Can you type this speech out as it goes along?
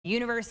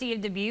University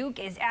of Dubuque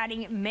is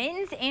adding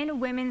men's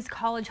and women's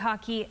college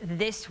hockey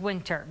this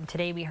winter.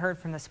 Today we heard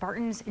from the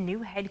Spartans'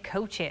 new head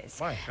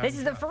coaches. This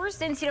is the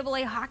first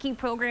NCAA hockey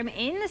program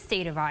in the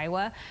state of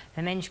Iowa.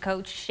 The men's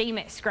coach,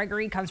 Seamus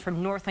Gregory, comes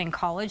from Northland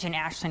College in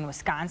Ashland,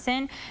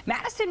 Wisconsin.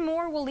 Madison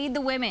Moore will lead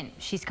the women.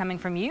 She's coming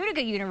from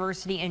Utica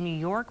University in New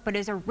York, but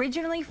is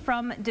originally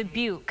from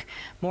Dubuque.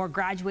 Moore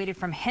graduated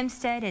from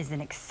Hempstead and is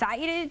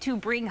excited to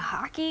bring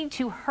hockey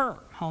to her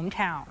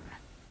hometown.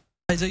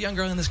 As a young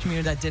girl in this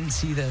community that didn't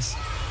see this,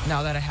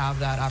 now that I have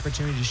that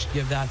opportunity to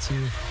give that to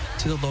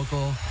the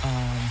local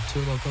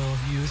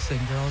youth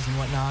and girls and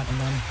whatnot, and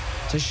then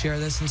to share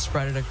this and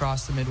spread it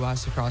across the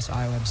Midwest, across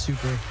Iowa, I'm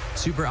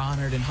super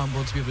honored and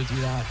humbled to be able to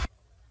do that.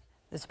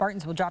 The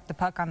Spartans will drop the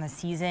puck on the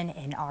season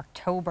in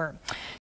October.